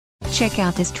Check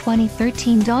out this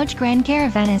 2013 Dodge Grand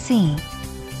Caravan SE.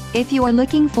 If you are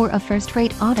looking for a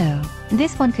first-rate auto,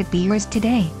 this one could be yours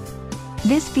today.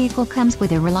 This vehicle comes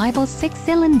with a reliable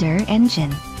 6-cylinder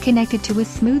engine, connected to a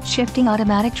smooth shifting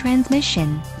automatic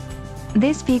transmission.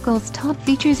 This vehicle's top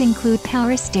features include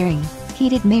power steering,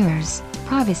 heated mirrors,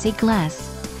 privacy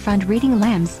glass, front reading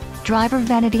lamps, driver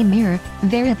vanity mirror,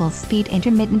 variable speed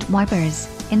intermittent wipers,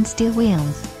 and steel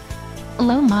wheels.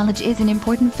 Low mileage is an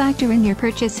important factor in your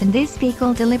purchase, and this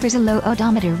vehicle delivers a low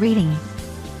odometer reading.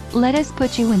 Let us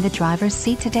put you in the driver's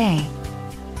seat today.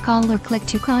 Call or click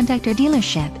to contact our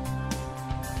dealership.